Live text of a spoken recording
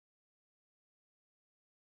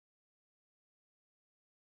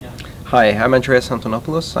Hi, I'm Andreas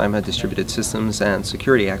Antonopoulos. I'm a distributed systems and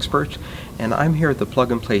security expert, and I'm here at the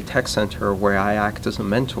Plug and Play Tech Center where I act as a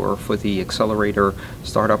mentor for the Accelerator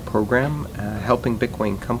startup program, helping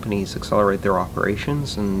Bitcoin companies accelerate their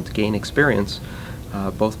operations and gain experience,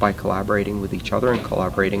 both by collaborating with each other and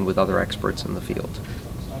collaborating with other experts in the field.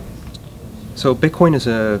 So Bitcoin is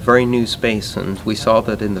a very new space, and we saw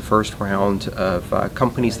that in the first round of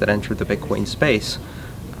companies that entered the Bitcoin space,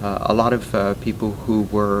 a lot of people who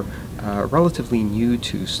were relatively new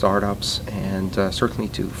to startups and certainly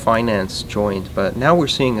to finance joined, but now we're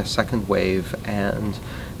seeing a second wave, and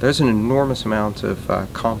there's an enormous amount of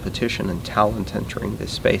competition and talent entering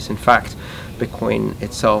this space. In fact, Bitcoin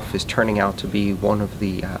itself is turning out to be one of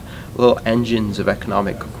the little engines of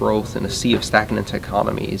economic growth in a sea of stagnant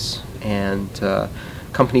economies, and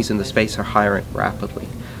companies in the space are hiring rapidly.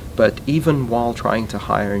 But even while trying to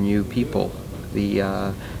hire new people,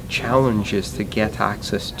 the challenge is to get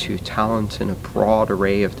access to talent in a broad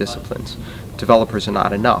array of disciplines. Developers are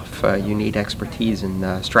not enough. You need expertise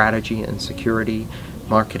in strategy and security,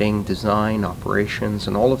 marketing, design, operations,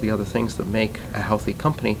 and all of the other things that make a healthy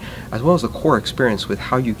company, as well as a core experience with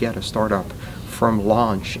how you get a startup from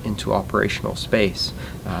launch into operational space,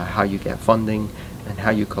 how you get funding, and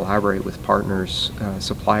how you collaborate with partners,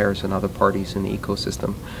 suppliers, and other parties in the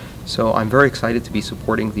ecosystem. So I'm very excited to be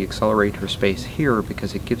supporting the accelerator space here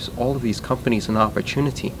because it gives all of these companies an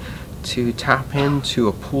opportunity to tap into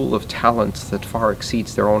a pool of talent that far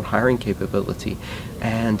exceeds their own hiring capability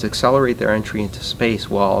and accelerate their entry into space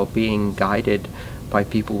while being guided by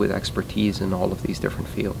people with expertise in all of these different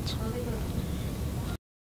fields.